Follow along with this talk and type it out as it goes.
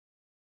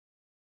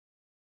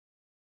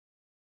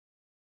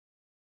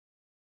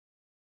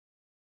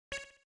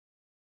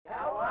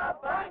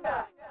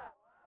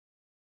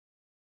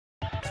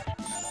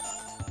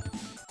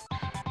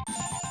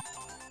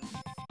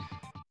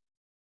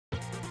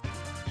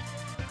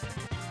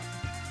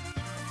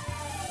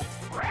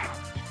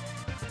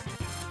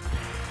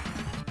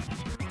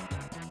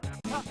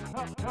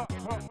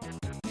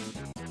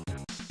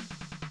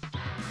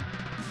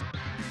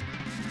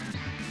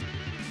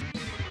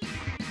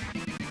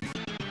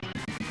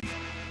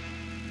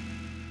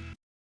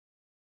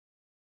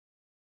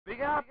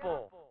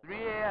Apple, 3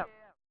 a.m.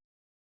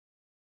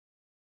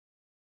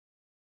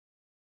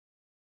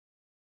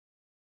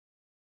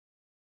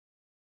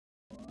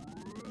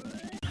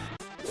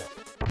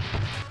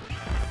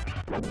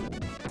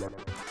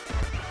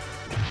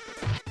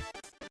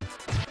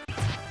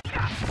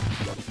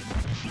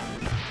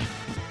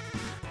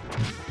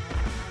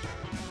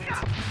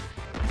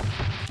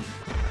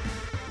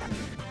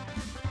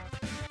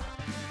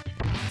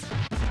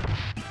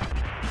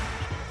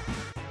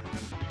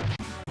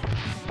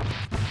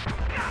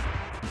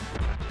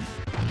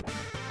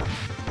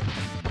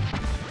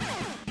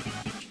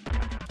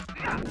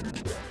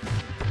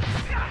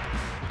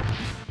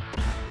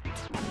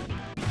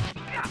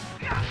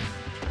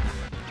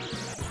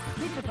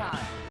 Pizza time.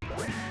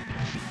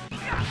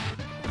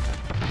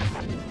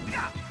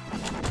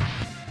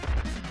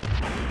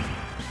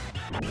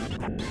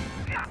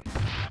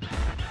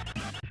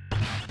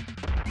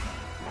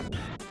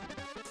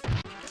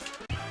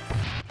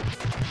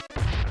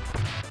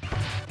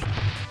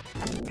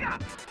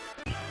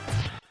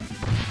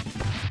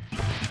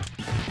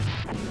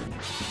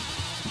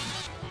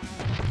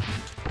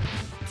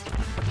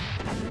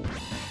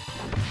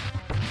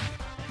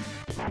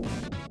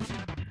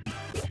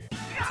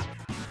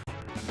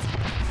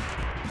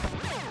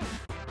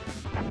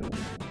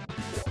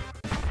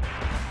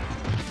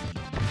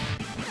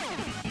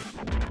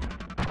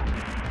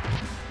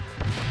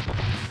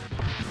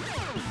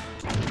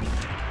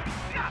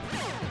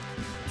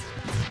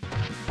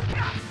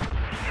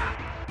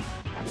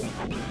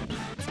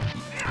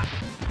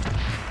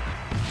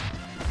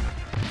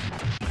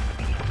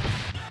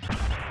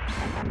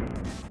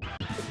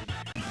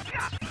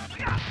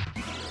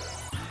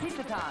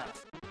 Pizza time.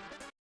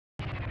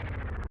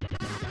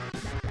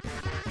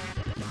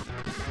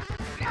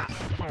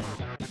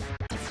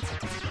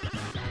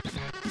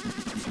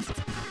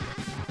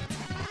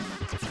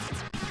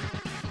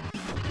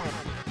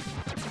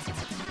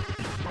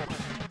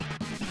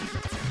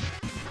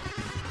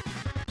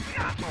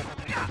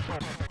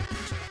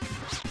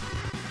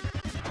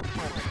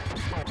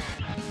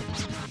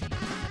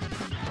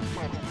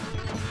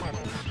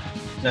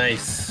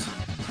 Nice.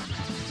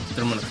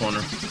 Throw him in the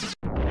corner.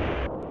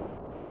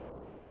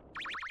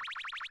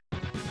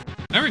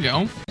 There we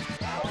go.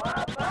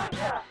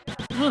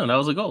 Oh, that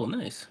was a goal.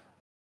 Nice.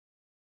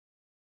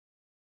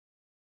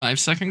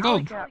 5-second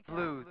gold.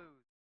 Blues.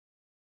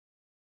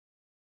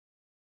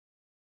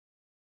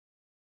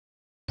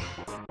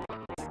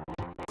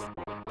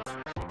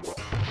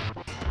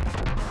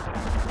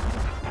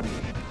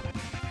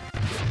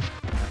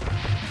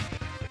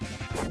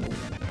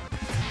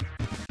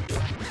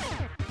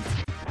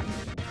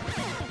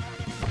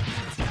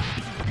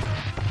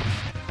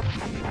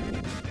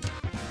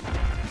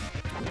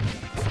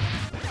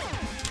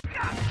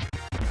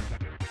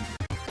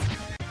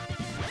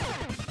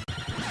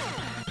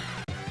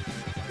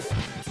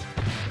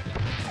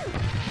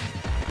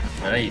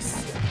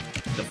 Nice.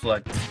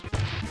 Deflect.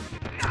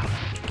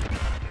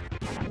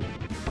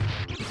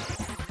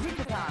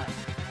 Pizza time.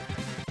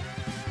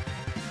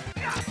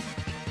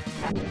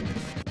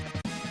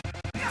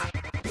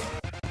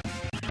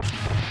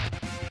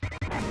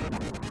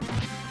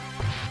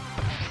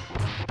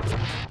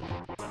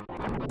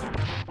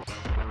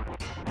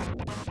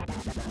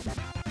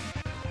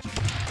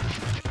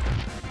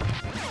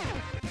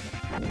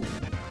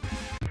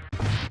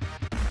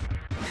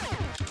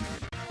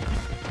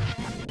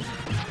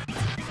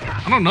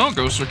 I don't know,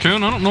 Ghost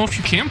Raccoon. I don't know if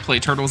you can play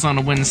Turtles on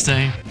a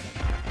Wednesday.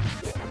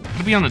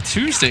 It'll be on a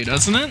Tuesday,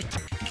 doesn't it?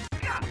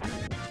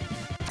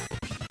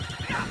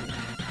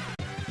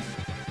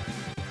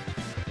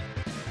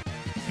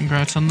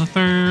 Congrats on the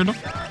third.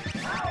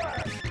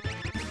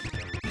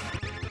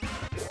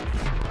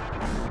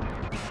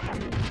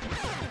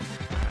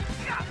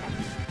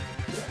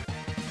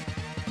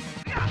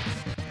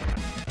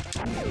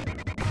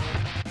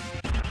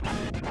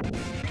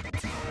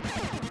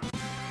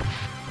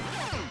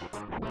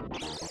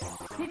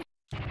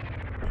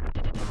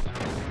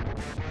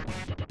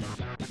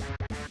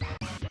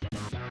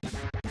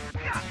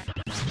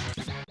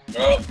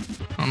 Oh.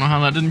 I don't know how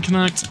that didn't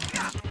connect.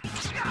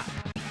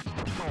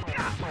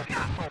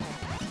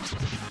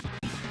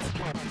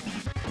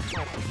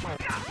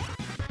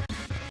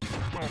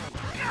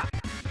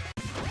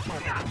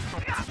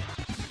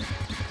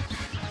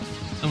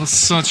 That was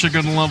such a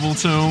good level,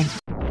 too.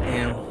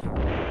 Damn.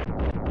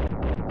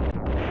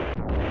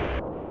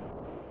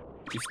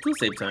 You still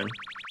save time.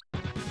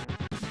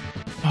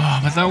 Oh,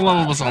 but that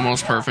level was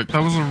almost perfect.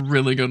 That was a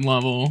really good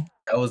level.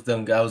 That was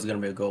them. That was gonna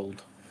be a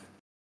gold.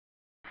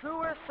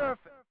 Sewer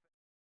surface.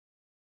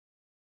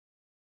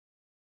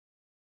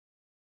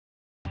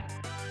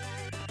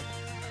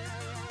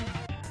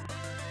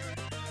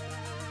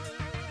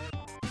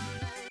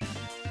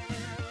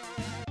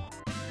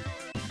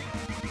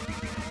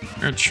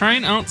 We're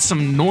trying out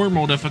some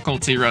normal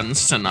difficulty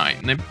runs tonight,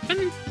 and they've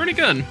been pretty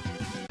good.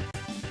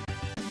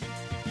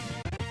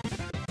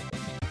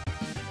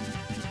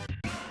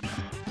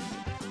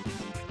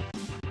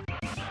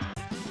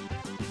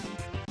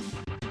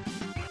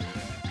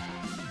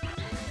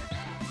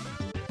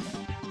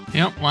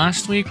 Yep,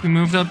 last week we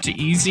moved up to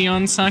easy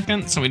on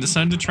second, so we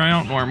decided to try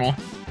out normal.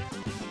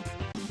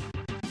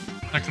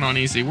 Second on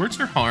easy. Words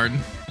are hard.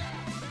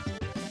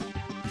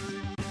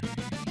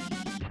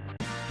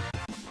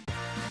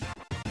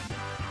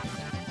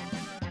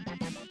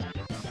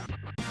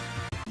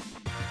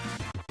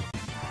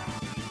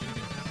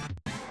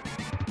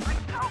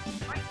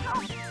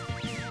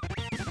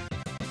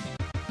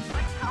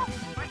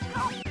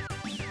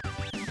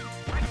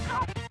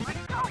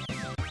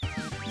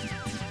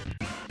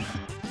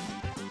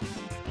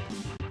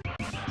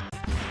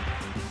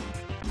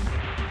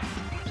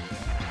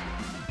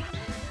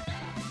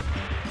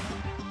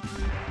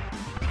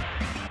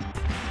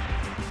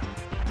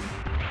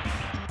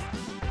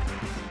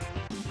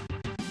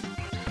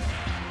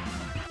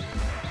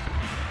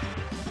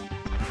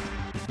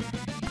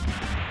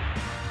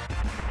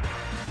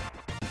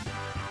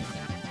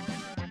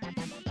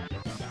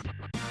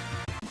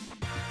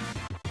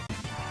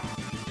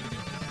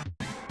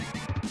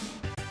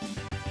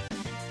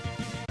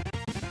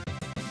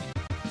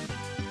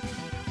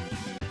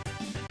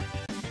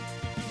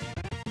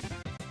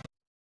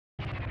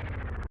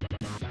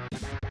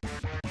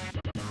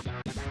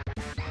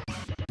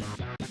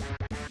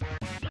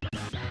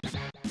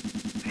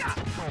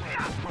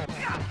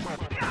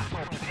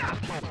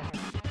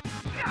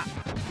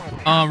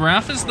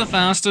 Raph is the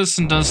fastest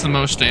and does the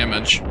most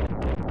damage.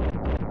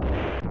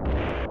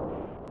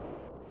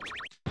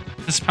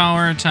 His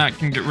power attack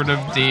can get rid of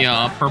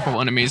the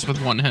purple enemies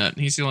with one hit.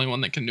 He's the only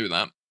one that can do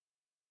that.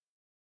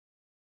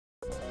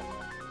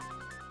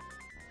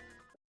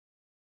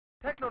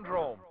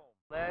 Technodrome.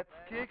 Let's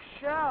kick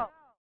shout.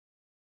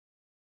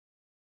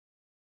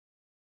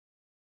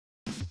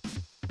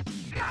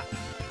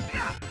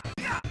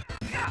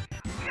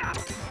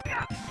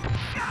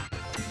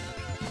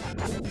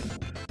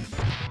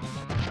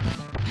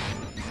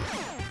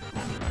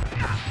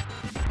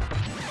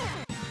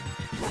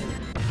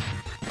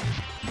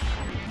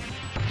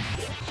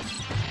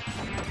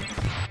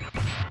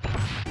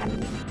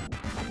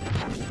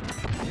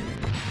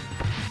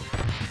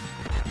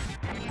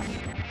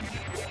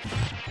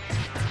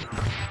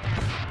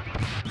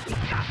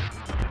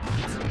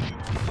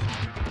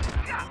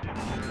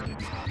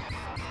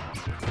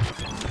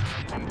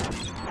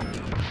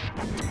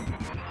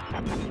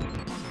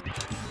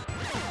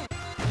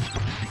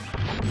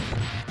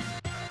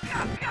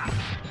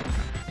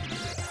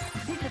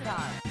 Pizza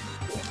time.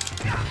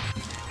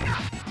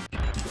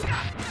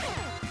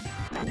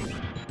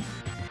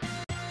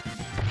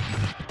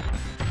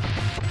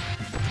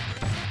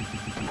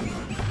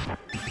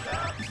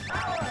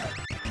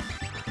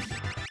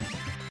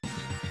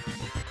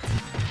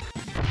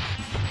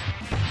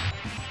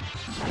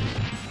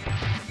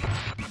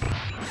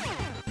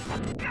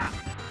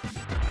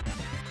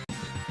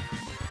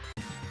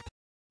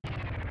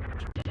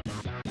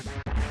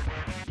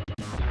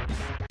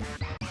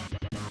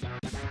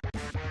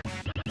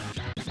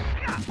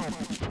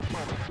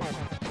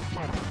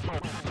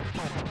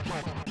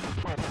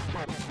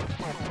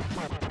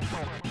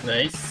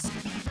 Nice.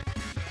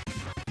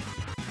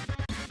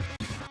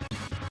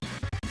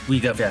 We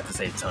definitely have to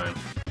save time.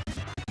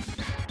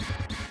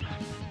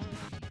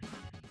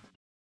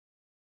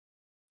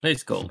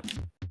 Nice gold.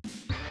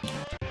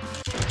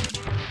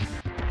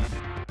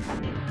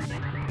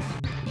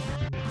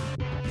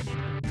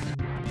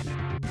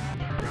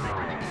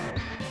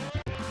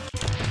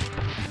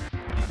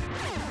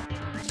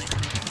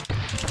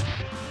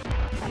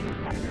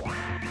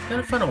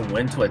 Gotta find out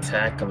when to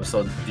attack them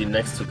so the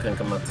next two can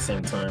come out at the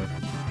same time.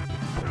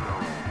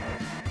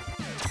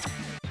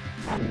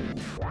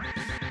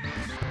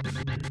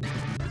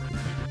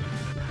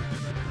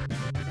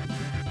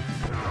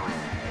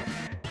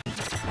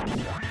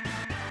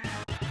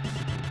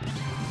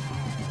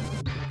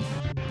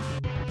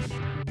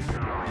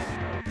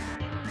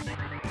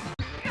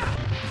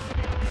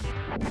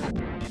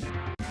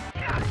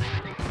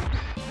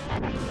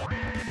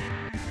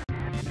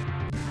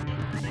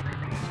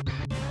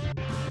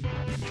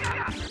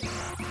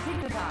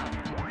 Pizza time.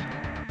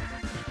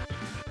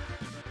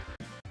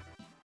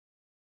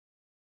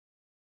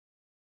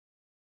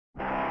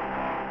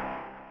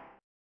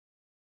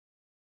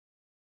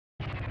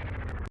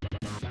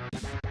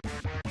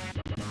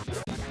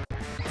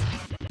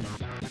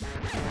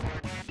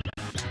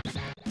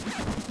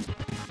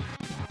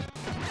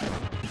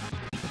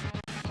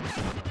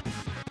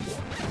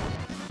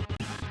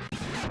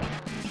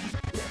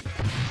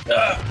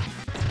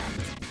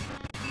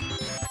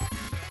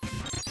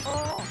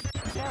 Oh,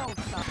 down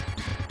stop.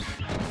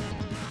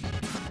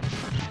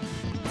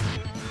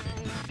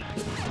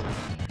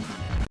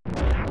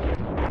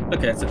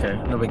 Okay, it's okay.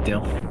 No big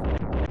deal.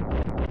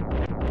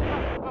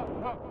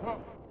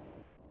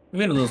 We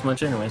didn't lose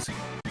much anyways.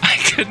 I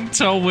couldn't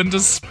tell when to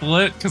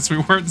split because we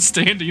weren't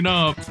standing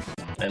up.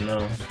 I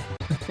know.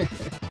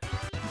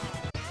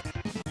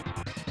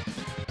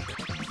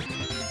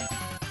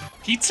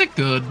 Pizza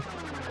good.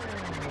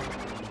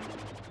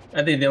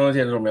 I think the only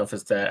thing that threw me off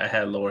is that I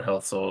had lower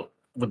health, so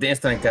with the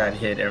instant I got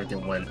hit,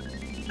 everything went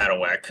out of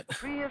whack.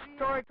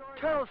 Prehistoric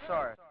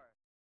pterosaur.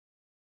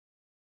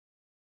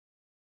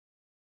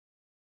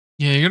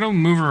 Yeah, you gotta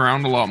move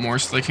around a lot more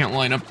so they can't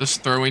line up this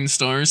throwing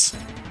stars.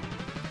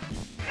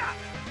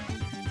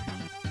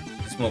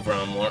 Just move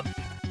around more.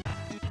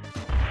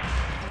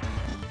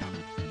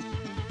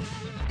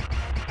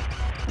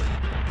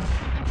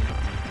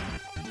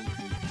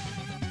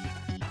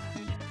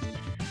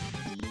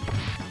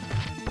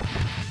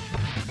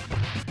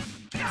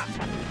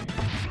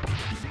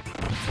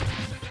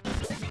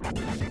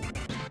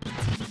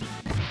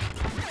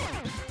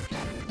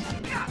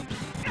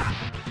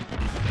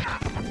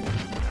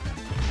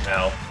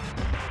 Ow.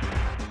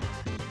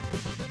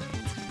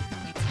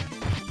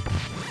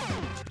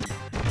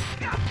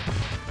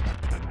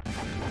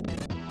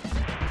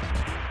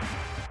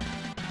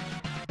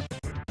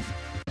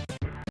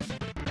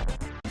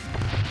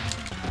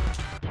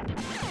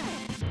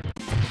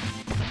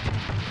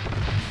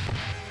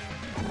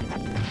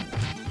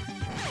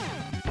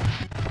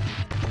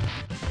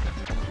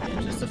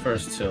 Yeah, just the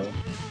first two.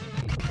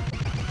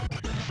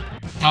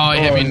 Oh, he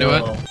hit me into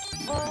it.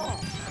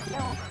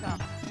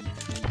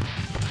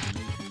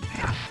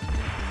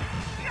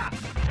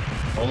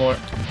 One more.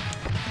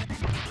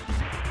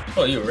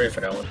 Oh, you were ready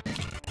for that one.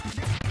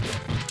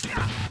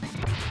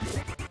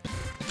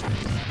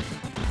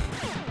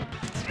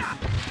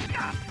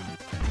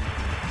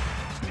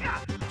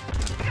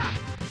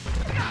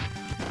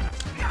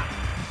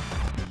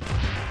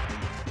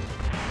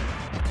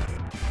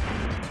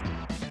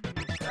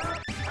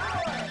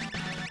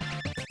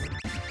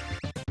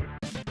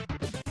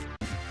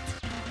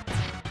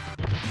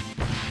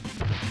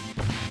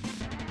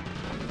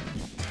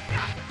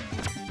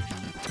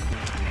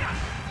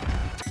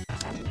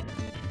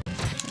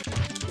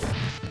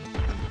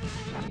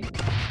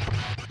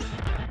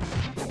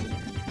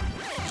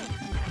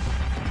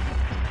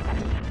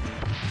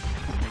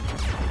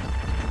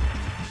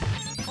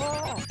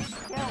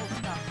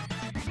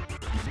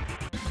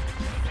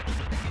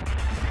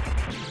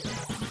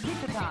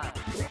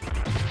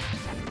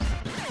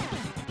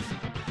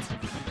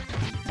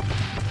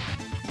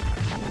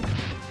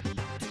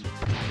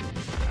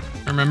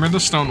 Remember the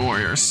Stone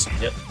Warriors.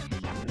 Yep.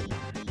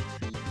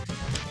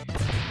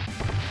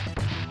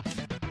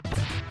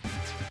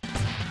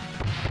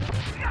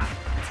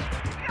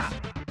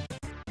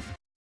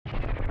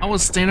 I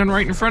was standing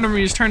right in front of him.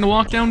 He's trying to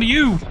walk down to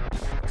you.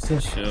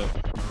 Shoot.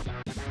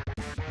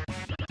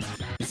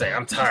 He's like,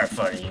 I'm tired of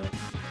fighting you.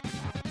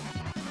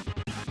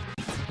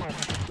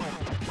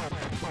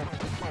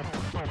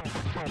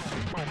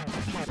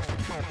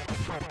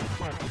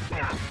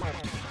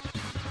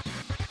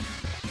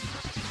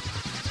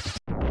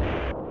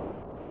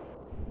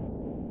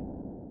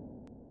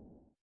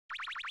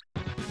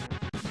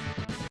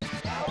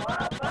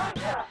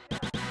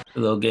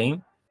 Little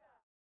game.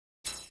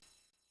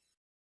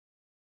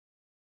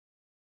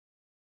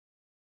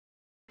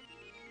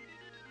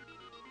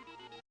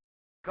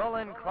 Skull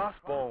and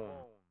crossbone.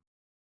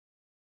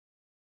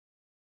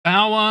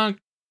 Bawa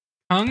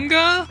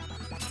Kunga?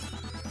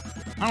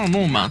 I don't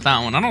know about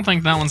that one. I don't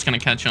think that one's gonna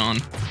catch on.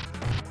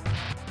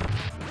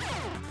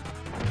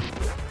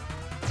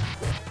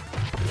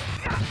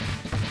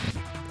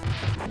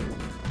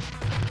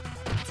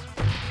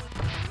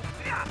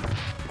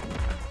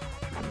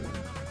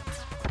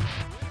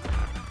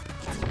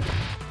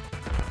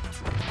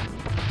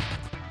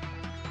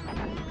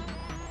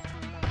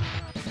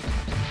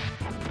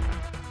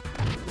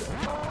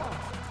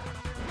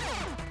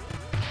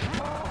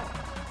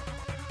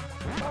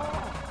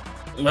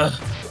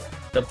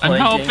 The I'm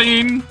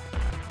planking. helping.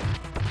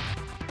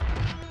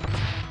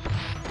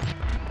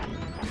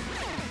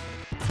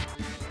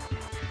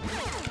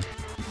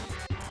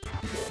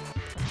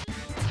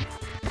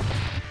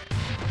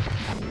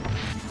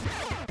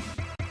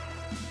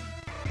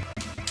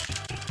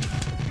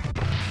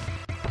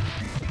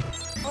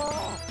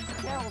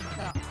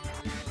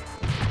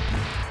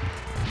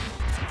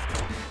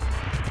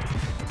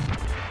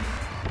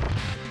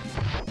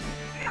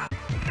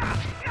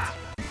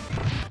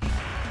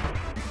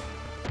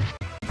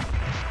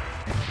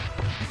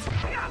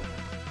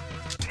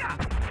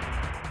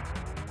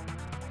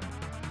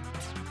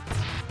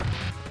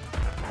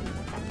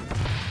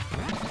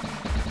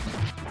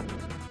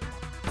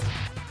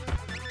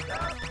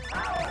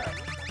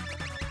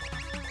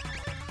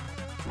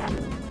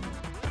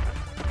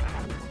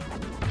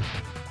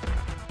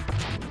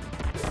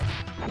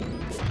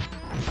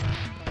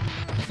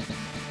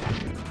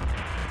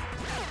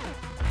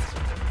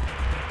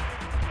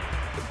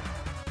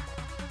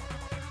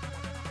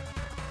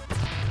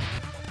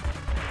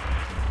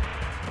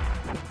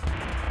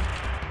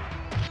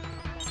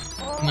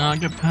 Not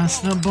get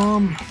past that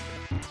bomb.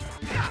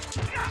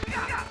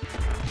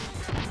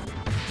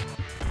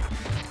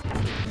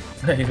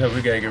 You know,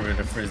 we gotta get rid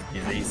of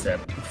frisbees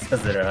ASAP because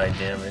of their high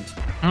damage.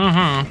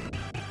 Uh-huh.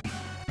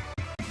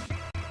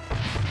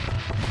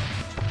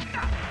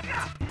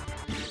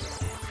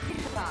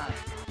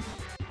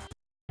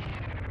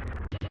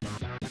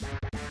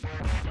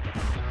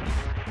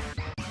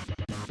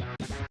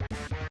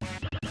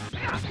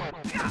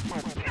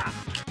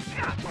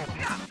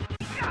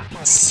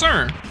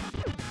 Sir.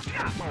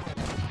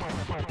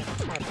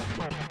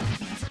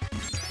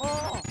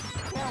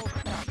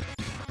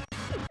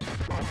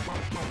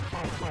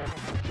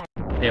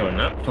 They were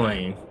not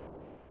playing.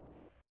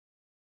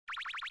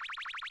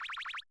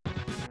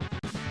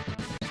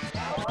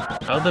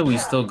 How did we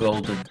still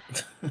golded?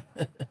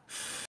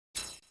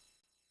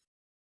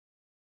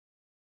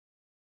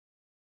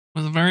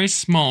 Was a very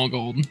small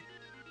gold.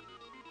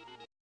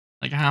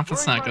 Like half a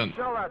Throwing my second.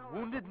 shell at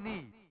wounded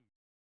knee.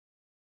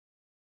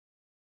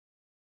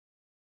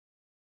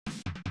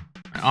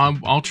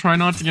 I'll try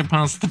not to get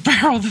past the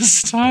barrel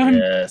this time.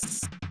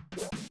 Yes.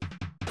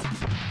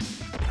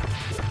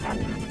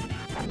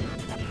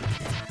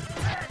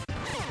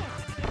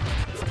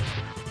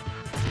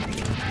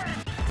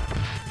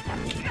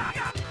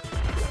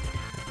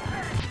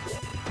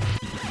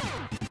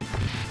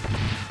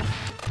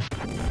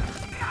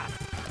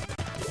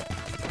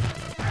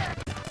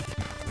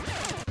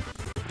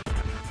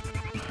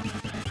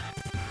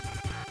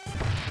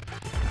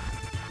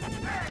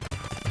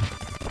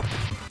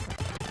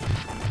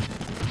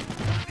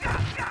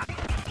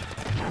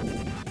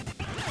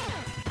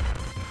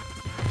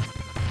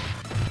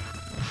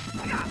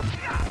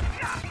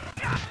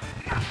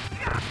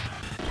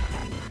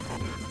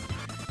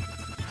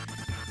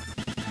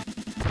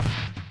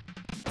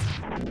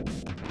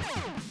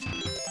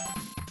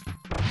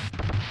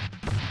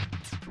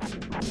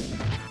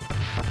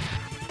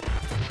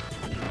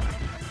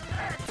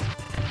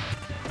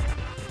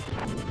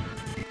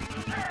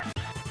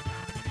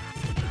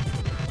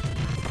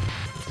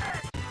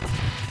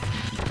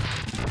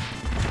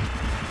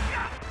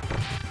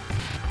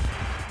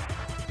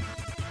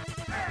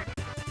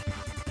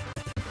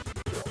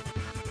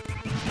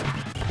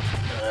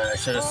 I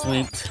should have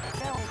sweeped.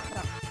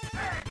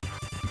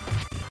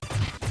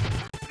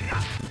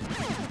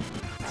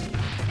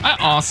 I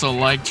also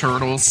like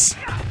turtles.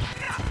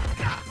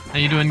 How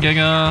you doing,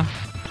 Giga?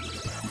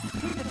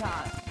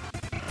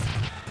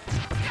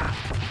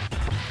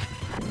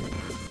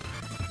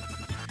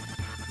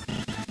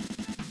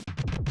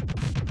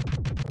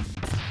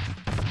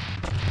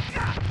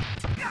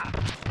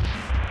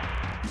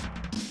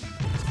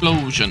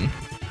 Explosion.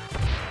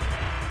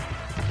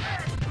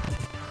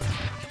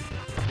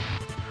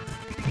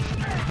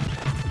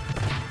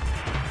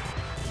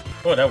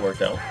 Oh, that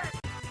worked out.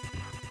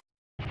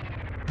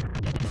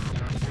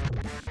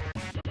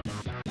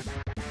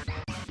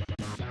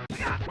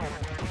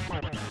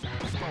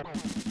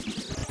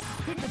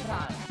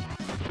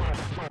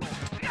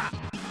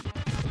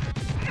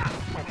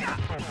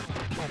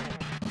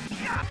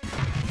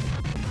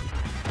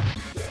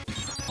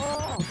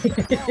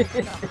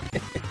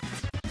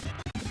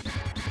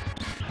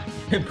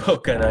 They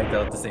both got knocked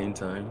out at the same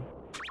time.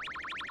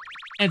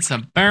 It's a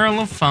barrel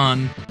of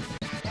fun.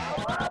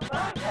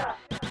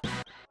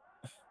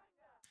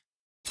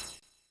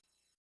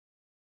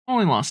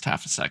 Only lost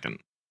half a second.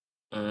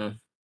 Neon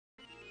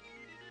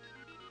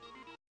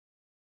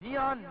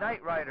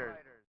Knight Riders.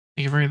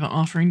 Thank you for the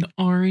offering the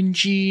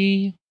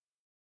RNG.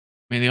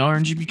 May the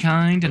RNG be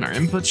kind and our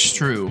inputs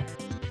true.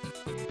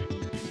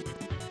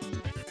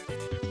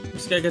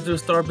 Just gotta get to a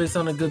starbase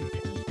on a good.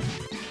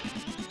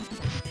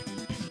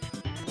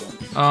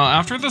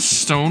 After the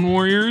Stone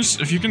Warriors,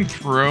 if you can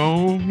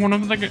throw one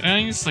of the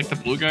guys, like the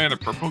blue guy or the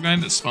purple guy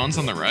that spawns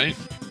on the right,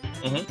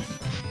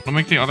 it'll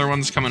make the other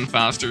ones come in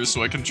faster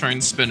so I can try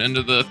and spin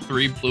into the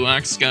 3 blue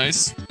axe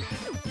guys.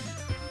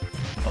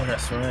 Oh,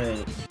 that's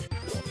right.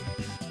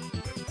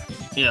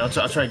 Yeah, I'll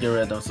try to get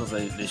rid of them so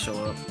they show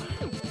up.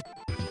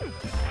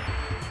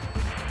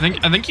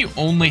 I think you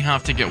only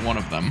have to get one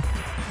of them.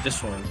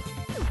 Just one.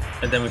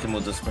 And then we can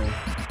move the spring.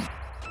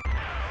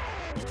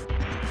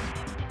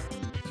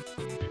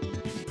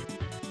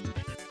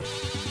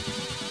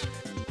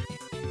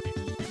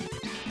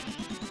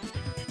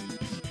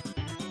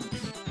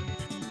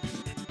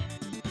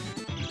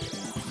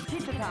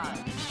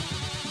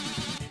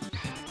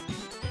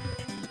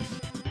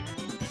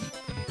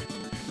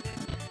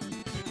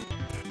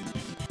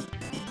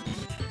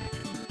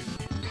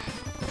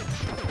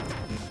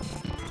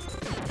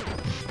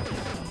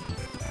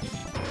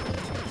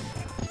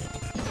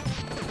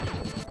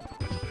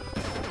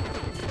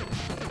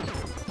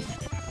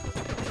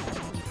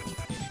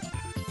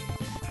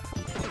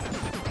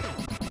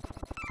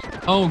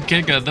 Oh,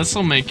 Giga,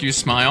 this'll make you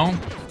smile.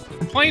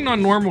 We're playing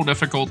on normal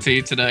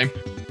difficulty today.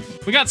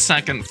 We got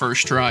second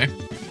first try.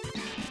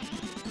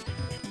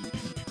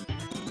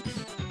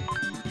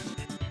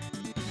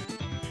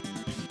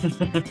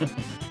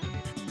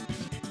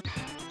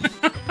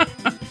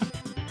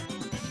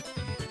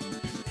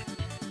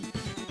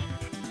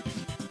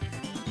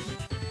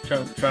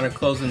 Trying to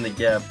close in the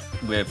gap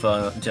with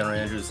General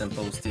Andrews and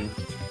Posty.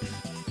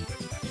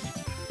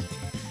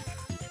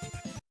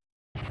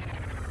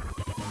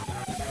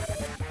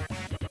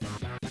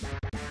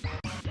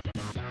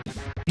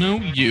 No,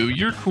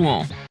 you're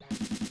cool.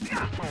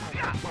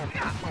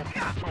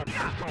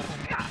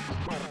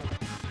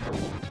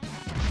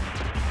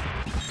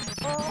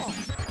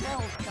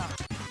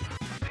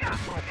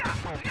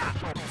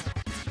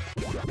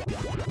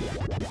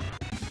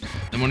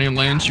 And when he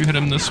lands, you hit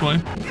him this way.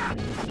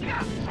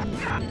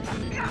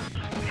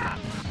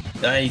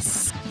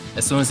 Nice.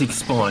 As soon as he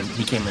spawned,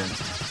 he came in.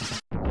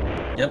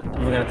 Yep, we're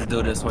gonna have to do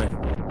it this way.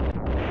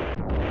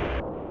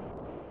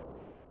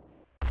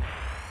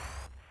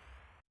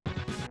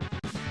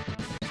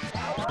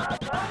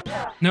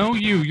 No,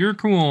 you're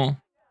cool.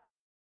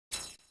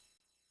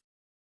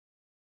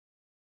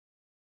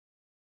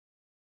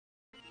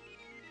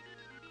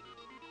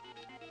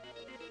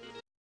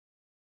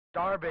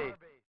 Starbase,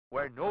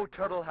 where no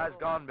turtle has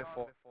gone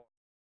before.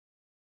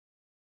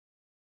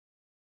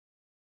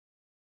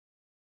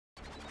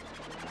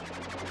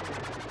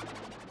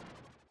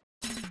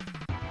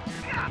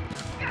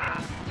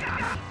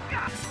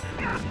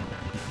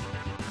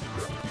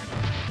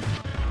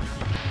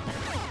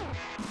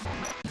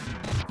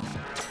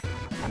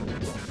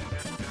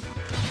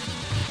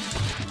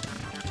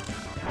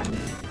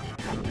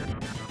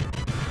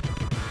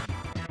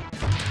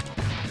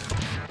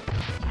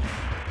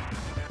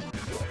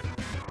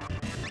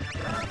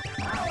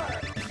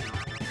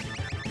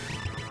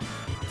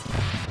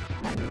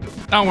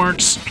 That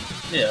works.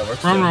 Yeah, it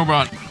works. One too.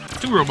 robot.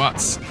 2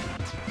 robots.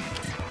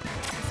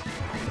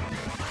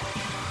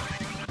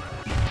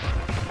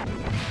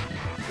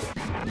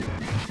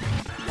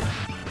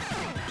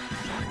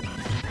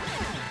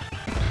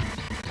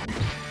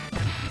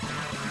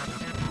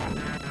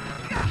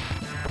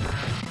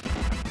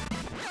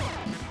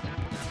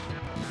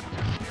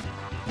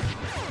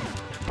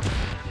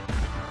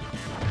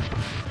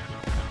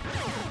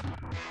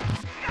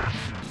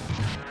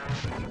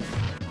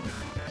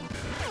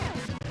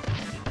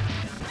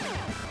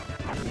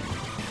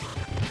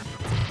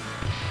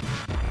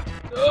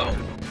 Oh.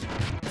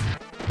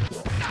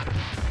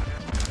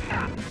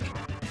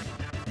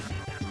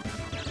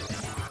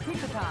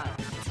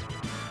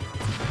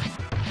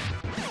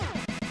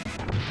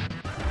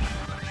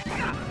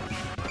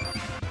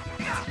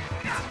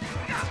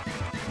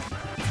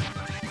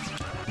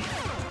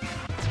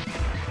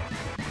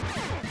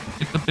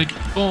 Get the big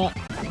ball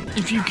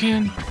if you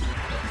can.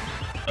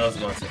 I was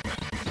going to.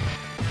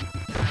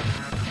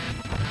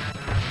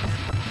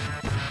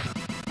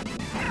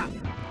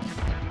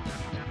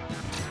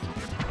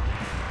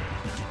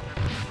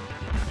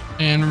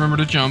 And remember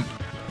to jump.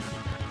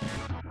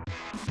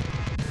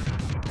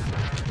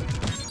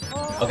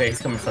 Okay,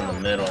 he's coming from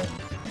the middle.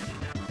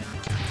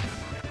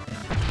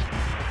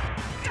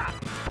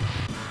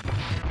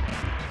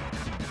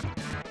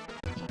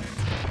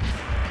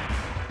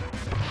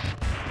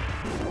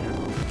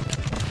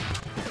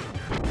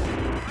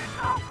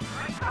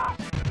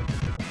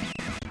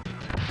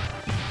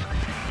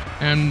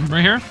 And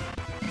right here.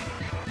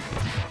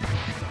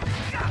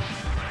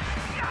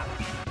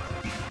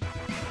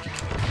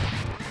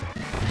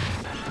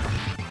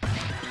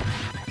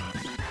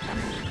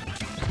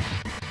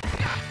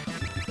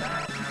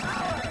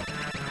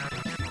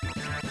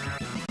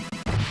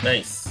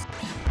 Nice.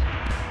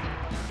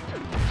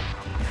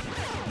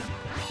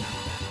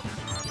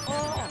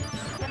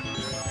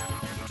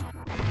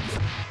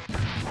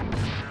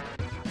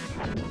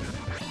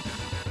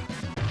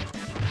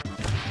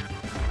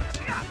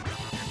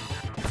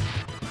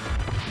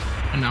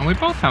 And now we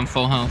both have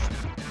full health.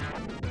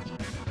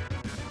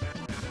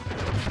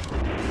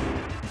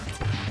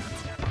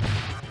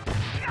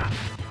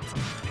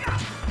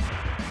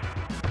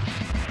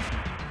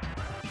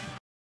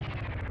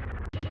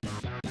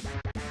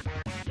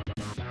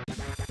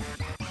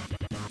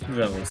 We're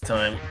gonna lose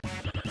time.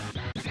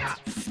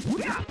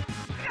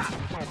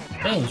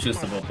 Dang, he shoots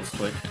the vocals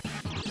quick.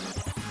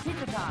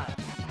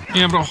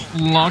 Yeah, but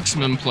it locks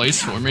him in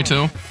place for me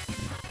too.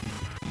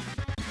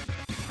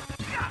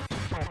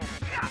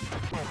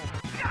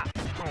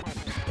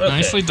 Okay.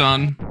 Nicely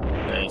done.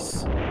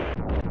 Nice.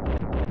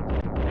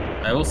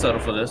 I will settle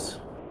for this.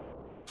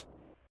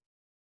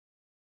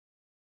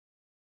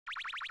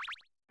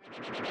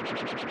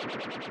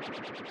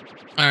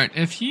 Alright,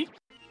 if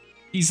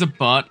he's a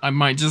butt, I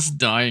might just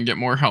die and get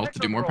more health to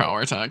do more power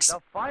attacks. The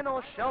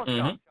final shell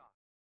Mm-hmm. shot.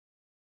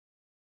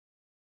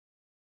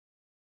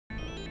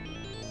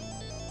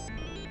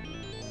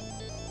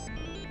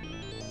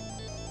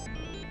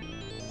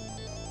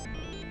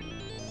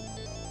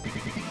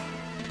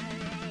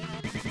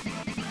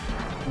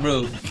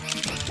 Rude.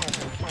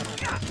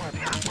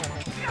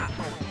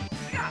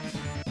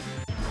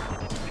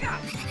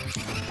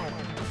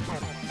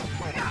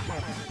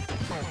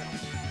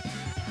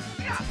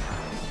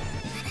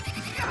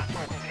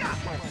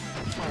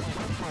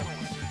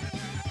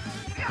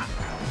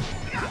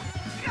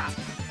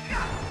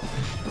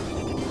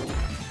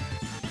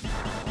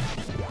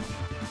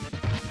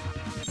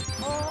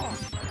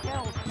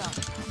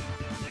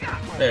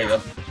 There you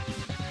go.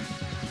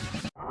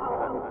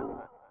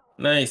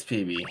 Nice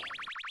PB.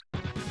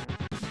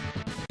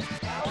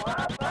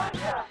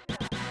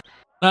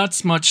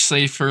 That's much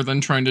safer than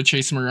trying to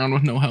chase him around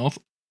with no health.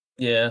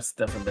 Yeah, it's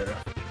definitely better.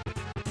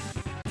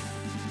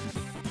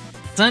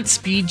 That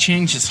speed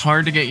change is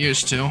hard to get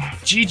used to.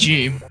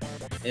 GG.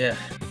 Yeah,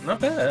 not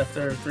bad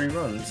after 3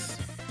 runs.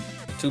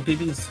 2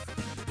 PBs.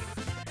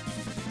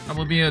 That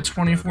will be a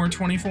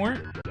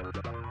 24-24.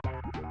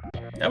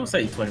 I would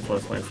say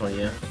 24-24,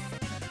 yeah.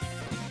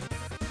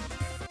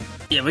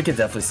 Yeah, we could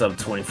definitely sub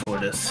 20 for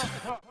this.